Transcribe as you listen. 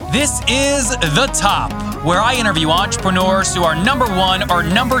This is The Top, where I interview entrepreneurs who are number one or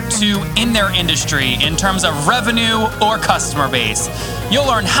number two in their industry in terms of revenue or customer base. You'll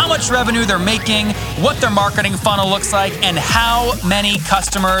learn how much revenue they're making, what their marketing funnel looks like, and how many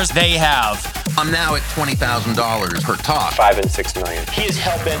customers they have. I'm now at $20,000 per top. 5 and 6 million. He is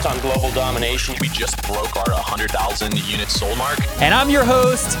hell-bent on global domination. We just broke our 100,000 units sold mark. And I'm your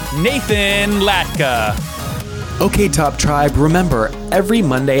host, Nathan Latka. Okay, Top Tribe, remember, every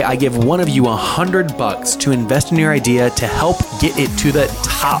Monday I give one of you $100 to invest in your idea to help get it to the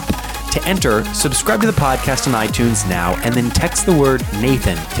top. To enter, subscribe to the podcast on iTunes now and then text the word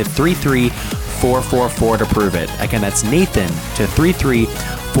Nathan to 33444 to prove it. Again, that's Nathan to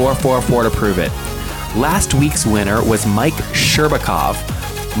 33444 to prove it. Last week's winner was Mike Sherbakov.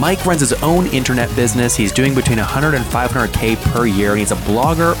 Mike runs his own internet business. He's doing between 100 and 500K per year, and he's a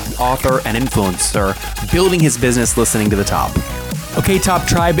blogger, author, and influencer, building his business listening to The Top. Okay, Top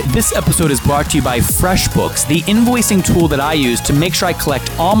Tribe, this episode is brought to you by FreshBooks, the invoicing tool that I use to make sure I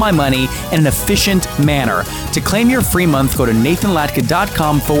collect all my money in an efficient manner. To claim your free month, go to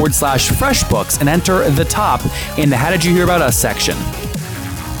nathanlatka.com/FreshBooks and enter The Top in the How Did You Hear About Us section.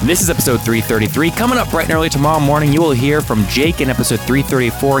 This is episode 333. Coming up bright and early tomorrow morning, you will hear from Jake in episode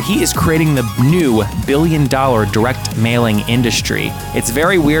 334. He is creating the new billion-dollar direct mailing industry. It's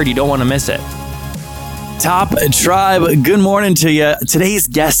very weird. You don't want to miss it. Top Tribe, good morning to you. Today's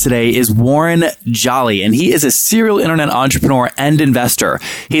guest is Warren Jolly, and he is a serial internet entrepreneur and investor.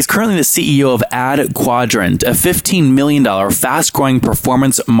 He's currently the CEO of Ad Quadrant, a $15 million fast-growing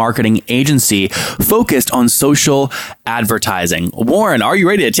performance marketing agency focused on social advertising. Warren, are you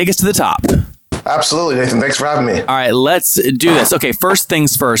ready to take us to the top? Absolutely, Nathan. Thanks for having me. All right, let's do this. Okay, first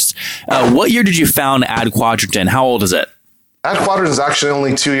things first. What year did you found Ad Quadrant in? How old is it? Ad Quadrant is actually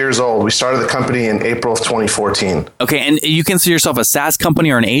only 2 years old. We started the company in April of 2014. Okay, and you consider yourself a SaaS company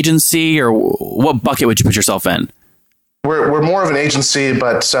or an agency, or what bucket would you put yourself in? We're more of an agency,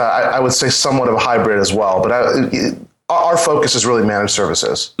 but I would say somewhat of a hybrid as well. But our focus is really managed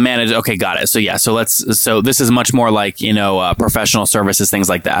services. Managed. Okay, got it. So yeah, so this is much more like, professional services, things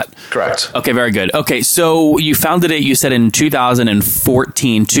like that. Correct. Okay, very good. Okay, so you founded it, you said in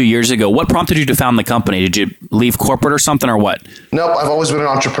 2014, 2 years ago. What prompted you to found the company? Did you leave corporate or something, or what? Nope, I've always been an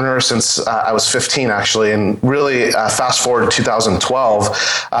entrepreneur since I was 15, actually, and really fast forward to 2012.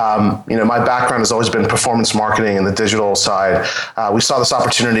 My background has always been performance marketing and the digital side. We saw this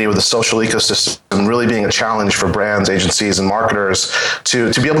opportunity with the social ecosystem really being a challenge for brands, agencies, and marketers to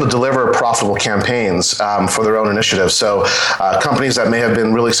be able to deliver profitable campaigns for their own initiatives. So companies that may have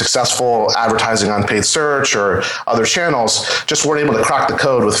been really successful advertising on paid search or other channels just weren't able to crack the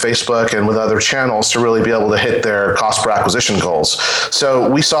code with Facebook and with other channels to really be able to hit their cost per acquisition goals. So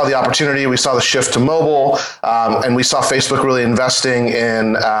we saw the opportunity, we saw the shift to mobile, and we saw Facebook really investing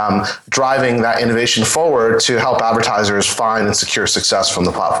in driving that innovation forward to help advertisers find and secure success from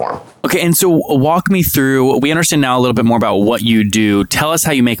the platform. Okay, and so walk me through, we understand now a little bit more about what you do. Tell us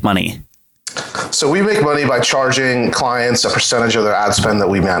how you make money. So we make money by charging clients a percentage of their ad spend that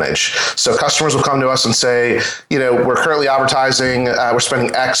we manage. So customers will come to us and say, we're currently advertising, we're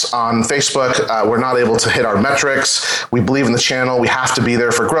spending X on Facebook. We're not able to hit our metrics. We believe in the channel. We have to be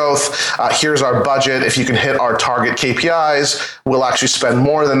there for growth. Here's our budget. If you can hit our target KPIs, we'll actually spend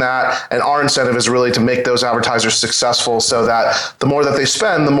more than that. And our incentive is really to make those advertisers successful so that the more that they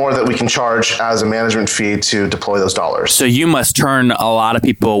spend, the more that we can charge as a management fee to deploy those dollars. So you must turn a lot of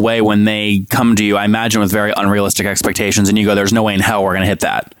people away when they come to you, I imagine, with very unrealistic expectations, and you go, there's no way in hell we're going to hit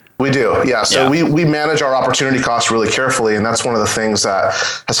that. We do, yeah. So we manage our opportunity costs really carefully, and that's one of the things that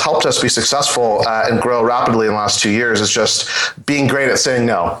has helped us be successful and grow rapidly in the last 2 years, is just being great at saying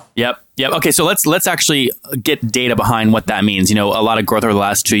no. Yep. Okay, so let's actually get data behind what that means. A lot of growth over the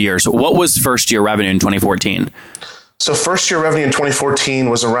last 2 years. What was first year revenue in 2014? So first year revenue in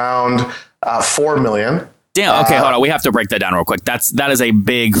 2014 was around 4 million. Damn. Okay, hold on. We have to break that down real quick. That is a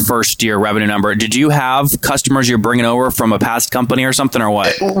big first year revenue number. Did you have customers you're bringing over from a past company or something, or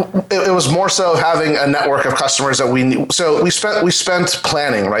what? It was more so having a network of customers that we knew. So we spent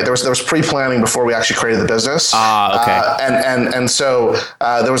planning, right? There was pre-planning before we actually created the business. Okay. And so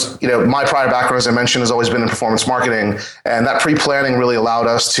there was, my prior background, as I mentioned, has always been in performance marketing, and that pre-planning really allowed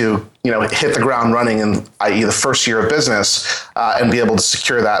us to hit the ground running in, i.e., the first year of business, and be able to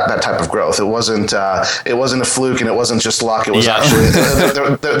secure that type of growth. It wasn't a fluke, and it wasn't just luck. It was actually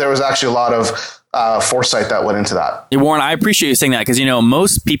there was actually a lot of foresight that went into that. Warren, I appreciate you saying that, because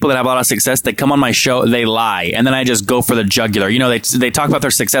most people that have a lot of success, they come on my show, they lie, and then I just go for the jugular. They talk about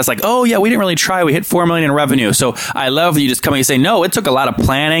their success like, oh yeah, we didn't really try, we hit 4 million in revenue. So I love that you just come and you say, no, it took a lot of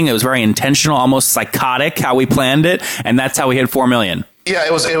planning, it was very intentional, almost psychotic how we planned it, and that's how we hit 4 million. Yeah,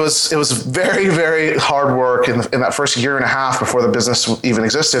 it was very, very hard work in that first year and a half before the business even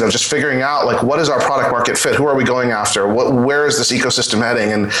existed, of just figuring out like, what is our product market fit? Who are we going after? Where is this ecosystem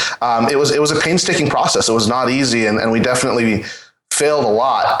heading? And it was a painstaking process. It was not easy, and we definitely failed a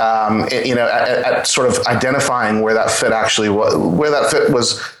lot. At sort of identifying where that fit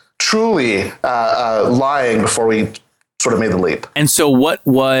was truly lying before we sort of made the leap. And so that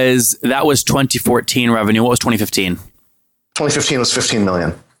was 2014 revenue. What was 2015? 2015 was 15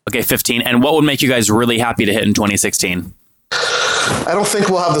 million. Okay, 15. And what would make you guys really happy to hit in 2016? I don't think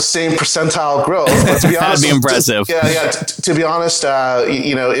we'll have the same percentile growth. But to be honest, that'd be impressive. To be honest,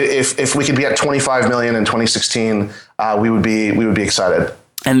 if we could be at 25 million in 2016, we would be excited.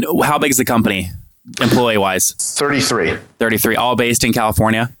 And how big is the company, employee wise? 33. 33, all based in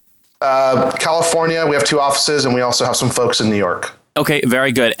California. California. We have 2 offices, and we also have some folks in New York. Okay,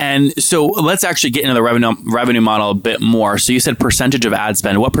 very good. And so let's actually get into the revenue model a bit more. So you said percentage of ad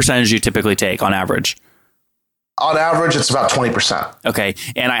spend. What percentage do you typically take on average? On average, it's about 20%. Okay.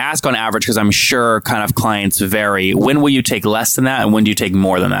 And I ask on average because I'm sure kind of clients vary. When will you take less than that, and when do you take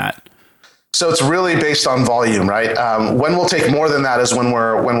more than that? So it's really based on volume, right? When we'll take more than that is when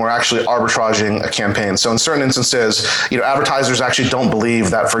we're actually arbitraging a campaign. So in certain instances, advertisers actually don't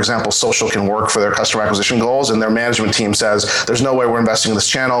believe that, for example, social can work for their customer acquisition goals, and their management team says, there's no way we're investing in this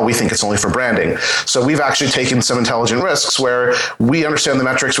channel. We think it's only for branding. So we've actually taken some intelligent risks where we understand the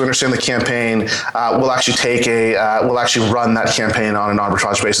metrics, we understand the campaign. We'll actually run that campaign on an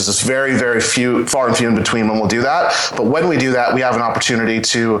arbitrage basis. It's very, very far and few in between when we'll do that. But when we do that, we have an opportunity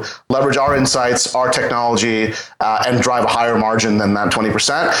to leverage our insights, our technology, and drive a higher margin than that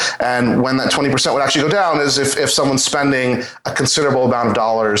 20%. And when that 20% would actually go down is if someone's spending a considerable amount of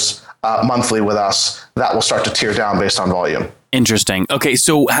dollars monthly with us, that will start to tear down based on volume. Interesting. Okay,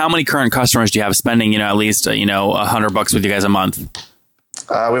 so how many current customers do you have spending, at least $100 with you guys a month?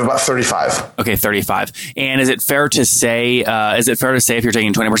 We have about 35. Okay, 35. And is it fair to say if you're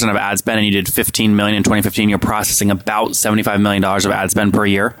taking 20% of ad spend and you did 15 million in 2015, you're processing about $75 million of ad spend per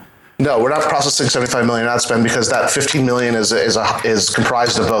year? No, we're not processing 75 million ad spend, because that 15 million is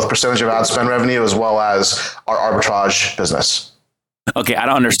comprised of both percentage of ad spend revenue as well as our arbitrage business. Okay, I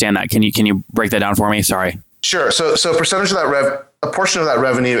don't understand that. Can you break that down for me? Sorry. Sure. So percentage of that a portion of that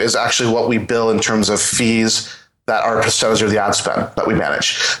revenue is actually what we bill in terms of fees that are a percentage of the ad spend that we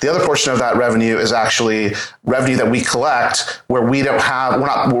manage. The other portion of that revenue is actually revenue that we collect where we're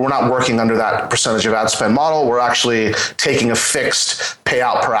not working under that percentage of ad spend model. We're actually taking a fixed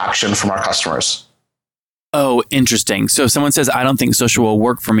payout per action from our customers. Oh, interesting. So if someone says, I don't think social will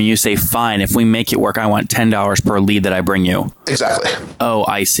work for me, you say, fine, if we make it work, I want $10 per lead that I bring you. Exactly. Oh,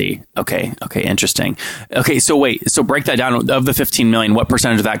 I see. Okay, interesting. Okay, so break that down. Of the 15 million, what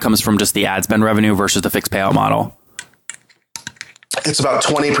percentage of that comes from just the ad spend revenue versus the fixed payout model? It's about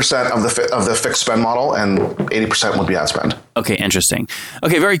 20% of the fixed spend model, and 80% would be ad spend. Okay, interesting.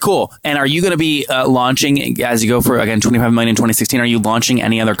 Okay, very cool. And are you going to be launching, as you go for, again, 25 million in 2016, are you launching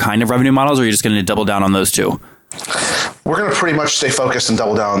any other kind of revenue models, or are you just going to double down on those two? We're going to pretty much stay focused and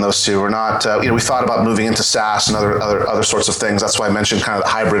double down on those two. We're not, we thought about moving into SaaS and other sorts of things. That's why I mentioned kind of the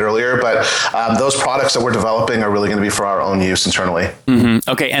hybrid earlier. But those products that we're developing are really going to be for our own use internally. Mm-hmm.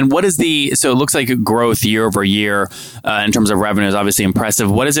 Okay. And what is so it looks like growth year over year in terms of revenue is obviously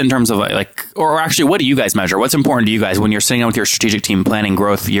impressive. What is it in terms of or actually, what do you guys measure? What's important to you guys when you're sitting down with your strategic team planning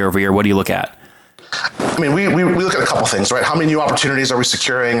growth year over year? What do you look at? I mean, we look at a couple things, right? How many new opportunities are we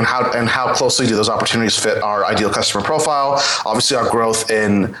securing, and how closely do those opportunities fit our ideal customer profile? Obviously, our growth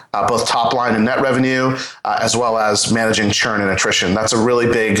in both top line and net revenue, as well as managing churn and attrition. That's a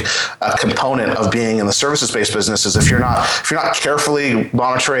really big component of being in the services-based business. Is if you're not carefully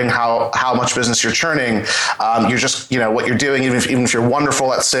monitoring how much business you're churning, you're just what you're doing. Even if you're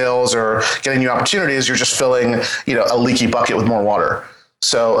wonderful at sales or getting new opportunities, you're just filling a leaky bucket with more water.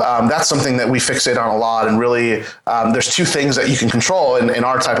 So that's something that we fixate on a lot. And really, there's two things that you can control in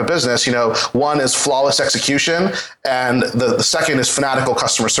our type of business. One is flawless execution, and the second is fanatical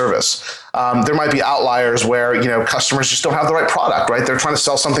customer service. There might be outliers where customers just don't have the right product, right? They're trying to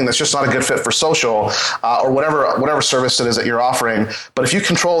sell something that's just not a good fit for social, or whatever service it is that you're offering. But if you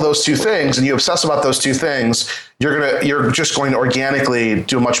control those two things and you obsess about those two things, you're just going to organically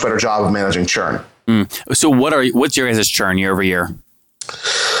do a much better job of managing churn. So what's your guys' churn year over year?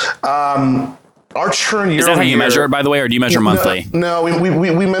 Our churn year. Is that how you measure it, by the way, or do you measure monthly? No,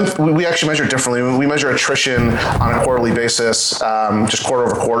 we actually measure differently. We measure attrition on a quarterly basis, just quarter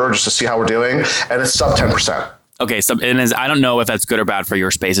over quarter, just to see how we're doing, and it's sub 10%. Okay, I don't know if that's good or bad for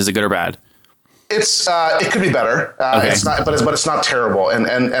your space. Is it good or bad? It could be better. It's not, but it's not terrible.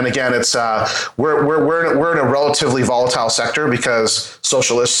 And again, it's we're in a relatively volatile sector because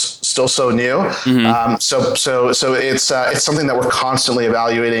social is still so new. Mm-hmm. So it's something that we're constantly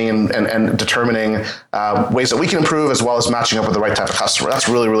evaluating and determining ways that we can improve, as well as matching up with the right type of customer. That's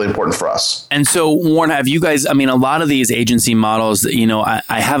really, really important for us. And so, Warren, have you guys? I mean, a lot of these agency models, I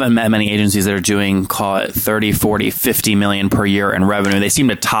haven't met many agencies that are doing, call it 30, 40, 50 million per year in revenue. They seem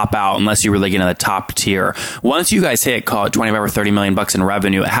to top out unless you really get into the top tier. Once you guys hit, call it 25 or 30 million bucks in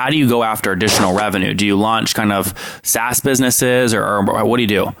revenue, how do you go after additional revenue? Do you launch kind of SaaS businesses or what do you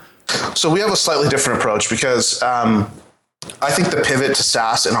do? So we have a slightly different approach because I think the pivot to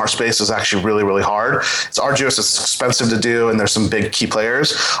SaaS in our space is actually really, really hard. It's arduous, it's expensive to do, and there's some big key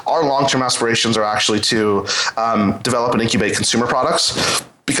players. Our long-term aspirations are actually to develop and incubate consumer products,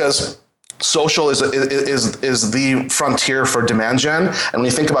 because social is the frontier for demand gen. And when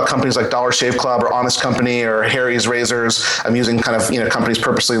you think about companies like Dollar Shave Club or Honest Company or Harry's Razors, I'm using kind of companies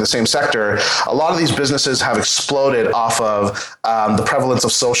purposely in the same sector. A lot of these businesses have exploded off of the prevalence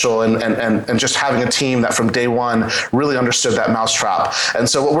of social and just having a team that from day one really understood that mousetrap. And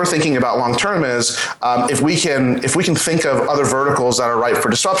so what we're thinking about long term is if we can think of other verticals that are ripe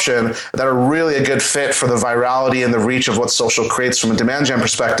for disruption, that are really a good fit for the virality and the reach of what social creates from a demand gen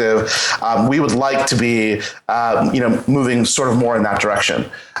perspective. We would like to be, moving sort of more in that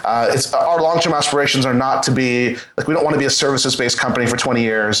direction. Our long-term aspirations are not to be we don't want to be a services-based company for 20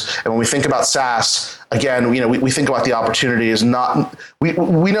 years. And when we think about SaaS, again, we think about the opportunities.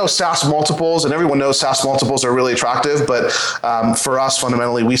 We know SaaS multiples, and everyone knows SaaS multiples are really attractive. But for us,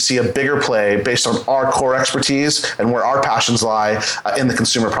 fundamentally, we see a bigger play based on our core expertise and where our passions lie in the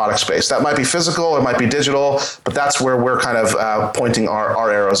consumer product space. That might be physical, it might be digital, but that's where we're kind of pointing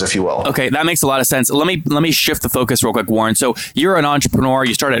our arrows, if you will. Okay, that makes a lot of sense. Let me shift the focus real quick, Warren. So you're an entrepreneur.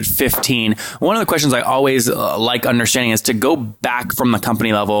 You started at 15. One of the questions I always like understanding is to go back from the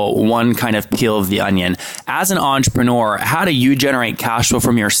company level, one kind of peel of the onion. As an entrepreneur, how do you generate cash flow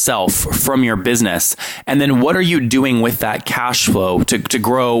from yourself, from your business? And then what are you doing with that cash flow to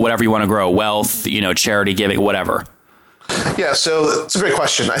grow whatever you want to grow, wealth, charity giving, whatever? Yeah, so it's a great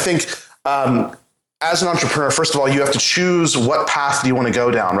question. I think as an entrepreneur, first of all, you have to choose what path do you want to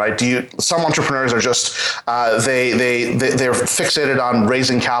go down, right? Some entrepreneurs are just they're fixated on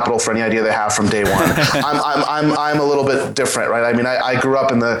raising capital for any idea they have from day one. I'm a little bit different, right? I mean, I grew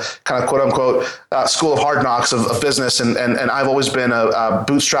up in the kind of quote unquote school of hard knocks of business, and I've always been a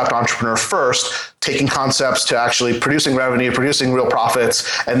bootstrapped entrepreneur first, taking concepts to actually producing revenue, producing real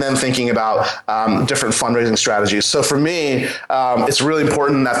profits, and then thinking about different fundraising strategies. So for me, it's really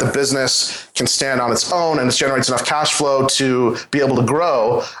important that the business can stand on its own and it generates enough cash flow to be able to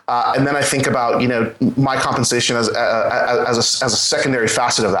grow. And then I think about my compensation as a secondary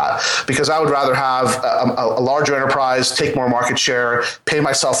facet of that, because I would rather have a larger enterprise, take more market share, pay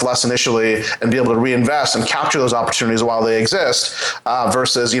myself less initially, and be able to reinvest and capture those opportunities while they exist,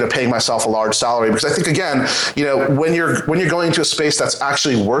 versus paying myself a large salary. Because I think, again, when you're going into a space that's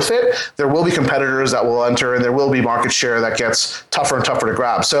actually worth it, there will be competitors that will enter, and there will be market share that gets tougher and tougher to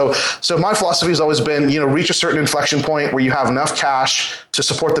grab. So my philosophy has always been, reach a certain inflection point where you have enough cash to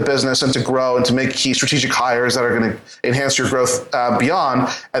support the business and to grow and to make key strategic hires that are going to enhance your growth beyond,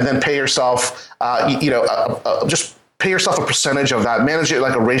 and then pay yourself, just pay yourself a percentage of that, manage it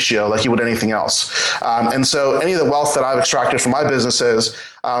like a ratio, like you would anything else. And so any of the wealth that I've extracted from my businesses,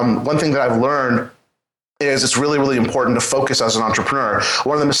 one thing that I've learned is it's really, really important to focus as an entrepreneur.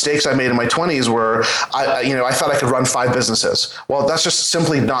 One of the mistakes I made in my 20s were I thought I could run 5 businesses. Well, that's just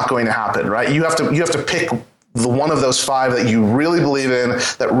simply not going to happen, right? You have to pick the one of those 5 that you really believe in,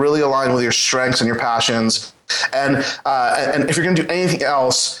 that really align with your strengths and your passions. And if you're going to do anything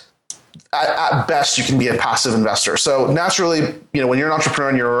else, at best, you can be a passive investor. So naturally, when you're an entrepreneur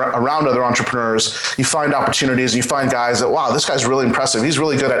and you're around other entrepreneurs, you find opportunities and you find guys that, wow, this guy's really impressive. He's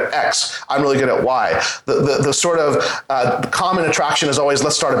really good at X. I'm really good at Y. The sort of common attraction is always,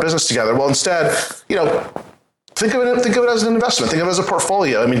 let's start a business together. Well, instead, think of it as an investment. Think of it as a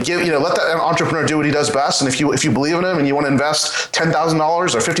portfolio. I mean, let that entrepreneur do what he does best. And if you believe in him and you want to invest $10,000 or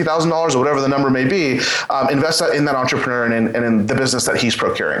 $50,000 or whatever the number may be, invest that in that entrepreneur and in the business that he's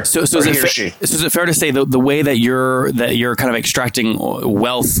procuring. So is it fair to say the way that you're kind of extracting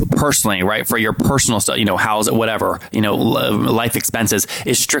wealth personally, right, for your personal stuff, house, whatever, life expenses,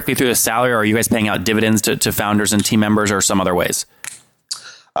 is strictly through the salary, or are you guys paying out dividends to founders and team members, or some other ways?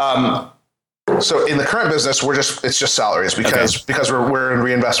 So in the current business, it's just salaries because we're in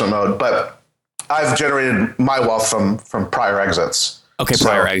reinvestment mode. But I've generated my wealth from prior exits. Okay,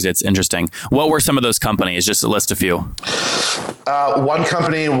 prior exits. Interesting. What were some of those companies? Just to list a few. One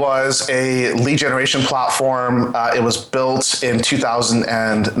company was a lead generation platform. It was built in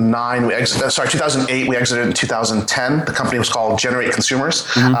 2009. 2008. We exited in 2010. The company was called Generate Consumers.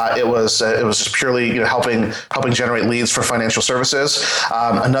 It was just purely helping generate leads for financial services.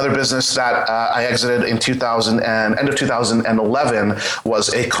 Another business that I exited in end of 2011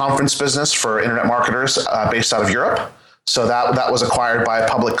 was a conference business for internet marketers based out of Europe. So that was acquired by a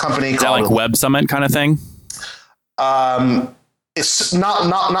public company. Is that like Web Summit kind of thing? It's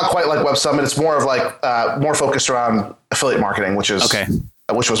not quite like Web Summit. It's more of like more focused around affiliate marketing, which is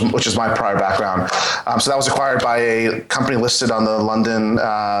my prior background. So that was acquired by a company listed on the London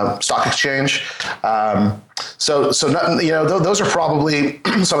Stock Exchange. So those are probably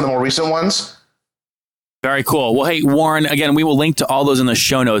some of the more recent ones. Very cool. Well, hey, Warren, again, we will link to all those in the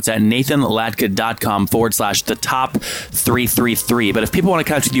show notes at nathanlatka.com/the-top333. But if people want to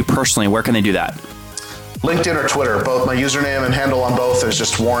connect with you personally, where can they do that? LinkedIn or Twitter. Both my username and handle on both is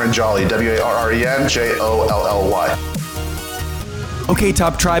just Warren Jolley, WarrenJolly. Okay,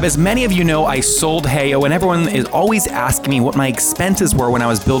 Top Tribe, as many of you know, I sold Heyo, and everyone is always asking me what my expenses were when I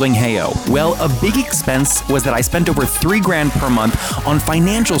was building Heyo. Well, a big expense was that I spent over $3,000 per month on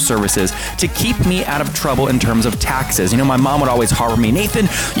financial services to keep me out of trouble in terms of taxes. My mom would always harbor me, Nathan,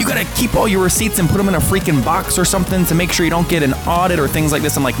 you gotta keep all your receipts and put them in a freaking box or something to make sure you don't get an audit or things like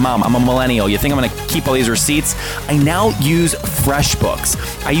this. I'm like, Mom, I'm a millennial. You think I'm gonna keep all these receipts? I now use FreshBooks.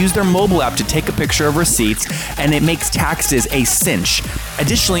 I use their mobile app to take a picture of receipts, and it makes taxes a cinch.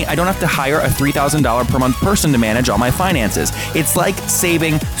 Additionally, I don't have to hire a $3,000 per month person to manage all my finances. It's like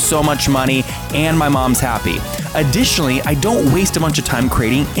saving so much money, and my mom's happy. Additionally, I don't waste a bunch of time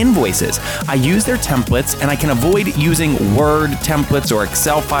creating invoices. I use their templates, and I can avoid using Word templates or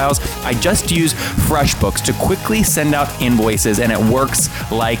Excel files. I just use FreshBooks to quickly send out invoices, and it works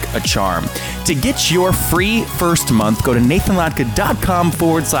like a charm. To get your free first month, go to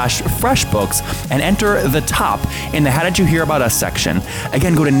nathanlatka.com/FreshBooks and enter the top in the How Did You Hear About Us section.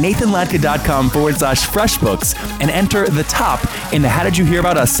 Again, go to nathanlatka.com/FreshBooks and enter the top in the How Did You Hear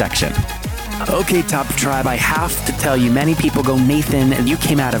About Us section. Okay, Top Tribe, I have to tell you, many people go, Nathan, you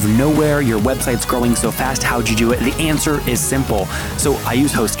came out of nowhere. Your website's growing so fast. How'd you do it? The answer is simple. So I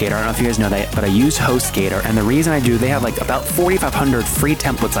use HostGator. I don't know if you guys know that, but I use HostGator. And the reason I do, they have like about 4,500 free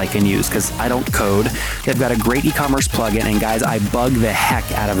templates I can use because I don't code. They've got a great e-commerce plugin. And guys, I bug the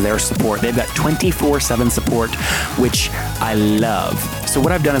heck out of their support. They've got 24/7 support, which I love. So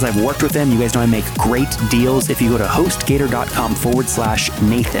what I've done is I've worked with them. You guys know I make great deals. If you go to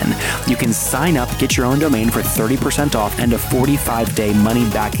HostGator.com/Nathan, you can sign up, get your own domain for 30% off and a 45-day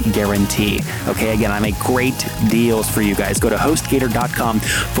money-back guarantee. Okay, again, I make great deals for you guys. Go to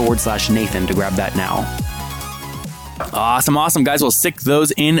HostGator.com/Nathan to grab that now. Awesome, guys. We'll stick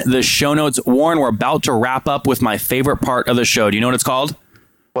those in the show notes. Warren, we're about to wrap up with my favorite part of the show. Do you know what it's called?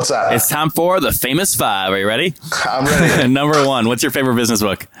 What's that? It's time for the famous five. Are you ready? I'm ready. Number one, what's your favorite business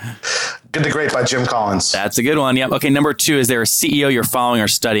book? Good to Great by Jim Collins. That's a good one. Yep. Okay, number two, is there a CEO you're following or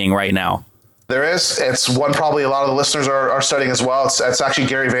studying right now? There is. It's one probably a lot of the listeners are studying as well. It's actually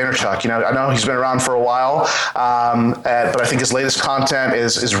Gary Vaynerchuk. I know he's been around for a while, but I think his latest content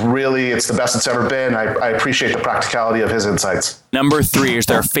is really, it's the best it's ever been. I appreciate the practicality of his insights. Number three, is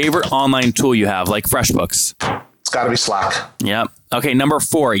there a favorite online tool you have, like FreshBooks? It's got to be Slack. Yep. Okay, number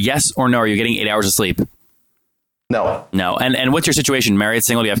four, yes or no, are you getting 8 hours of sleep? No. And what's your situation? Married,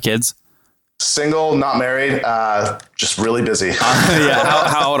 single, do you have kids? Single, not married, just really busy. Yeah.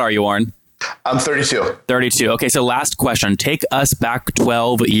 How old are you, Warren? I'm 32. 32. Okay, so last question. Take us back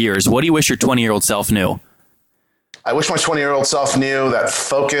 12 years. What do you wish your 20-year-old self knew? I wish my 20-year-old self knew that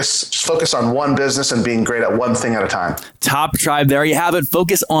focus on one business and being great at one thing at a time. Top Tribe, there you have it.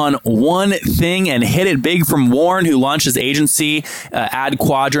 Focus on one thing and hit it big from Warren, who launched his agency, Ad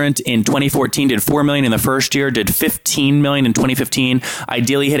Quadrant, in 2014, did $4 million in the first year, did $15 million in 2015,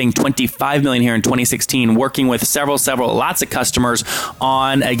 ideally hitting $25 million here in 2016, working with lots of customers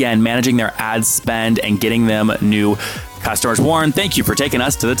on, again, managing their ad spend and getting them new customers. Warren, thank you for taking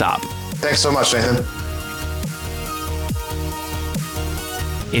us to the top. Thanks so much, Nathan.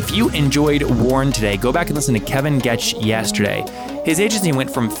 If you enjoyed Warren today, go back and listen to Kevin Getch yesterday. His agency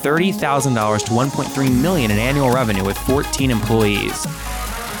went from $30,000 to $1.3 million in annual revenue with 14 employees.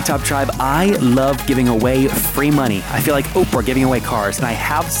 Top Tribe, I love giving away free money. I feel like Oprah giving away cars, and I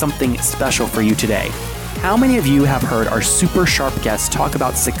have something special for you today. How many of you have heard our super sharp guests talk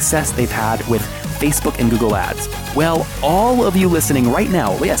about success they've had with Facebook and Google Ads? Well, all of you listening right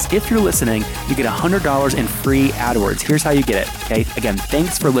now, yes, if you're listening, you get $100 in free AdWords. Here's how you get it, okay? Again,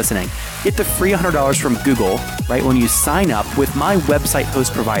 thanks for listening. Get the free $100 from Google right when you sign up with my website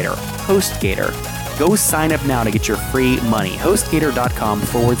host provider, HostGator. Go sign up now to get your free money.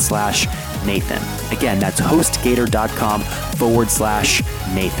 HostGator.com/Nathan. Again, that's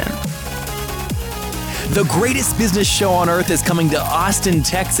HostGator.com/Nathan. The Greatest Business Show on Earth is coming to Austin,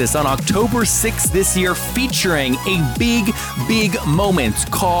 Texas on October 6th this year, featuring a big moment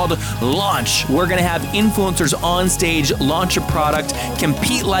called Launch. We're going to have influencers on stage, launch a product,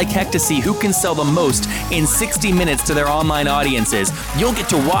 compete like heck to see who can sell the most in 60 minutes to their online audiences. You'll get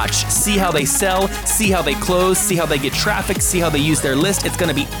to watch, see how they sell, see how they close, see how they get traffic, see how they use their list. It's going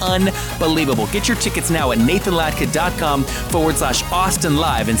to be unbelievable. Get your tickets now at nathanlatka.com/Austin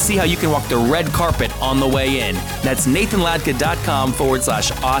Live and see how you can walk the red carpet on the way in. That's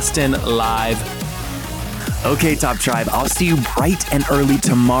nathanlatka.com/Austin Live. Okay, Top Tribe, I'll see you bright and early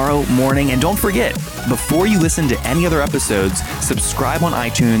tomorrow morning. And don't forget, before you listen to any other episodes, subscribe on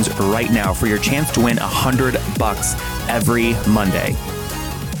iTunes right now for your chance to win $100 every Monday.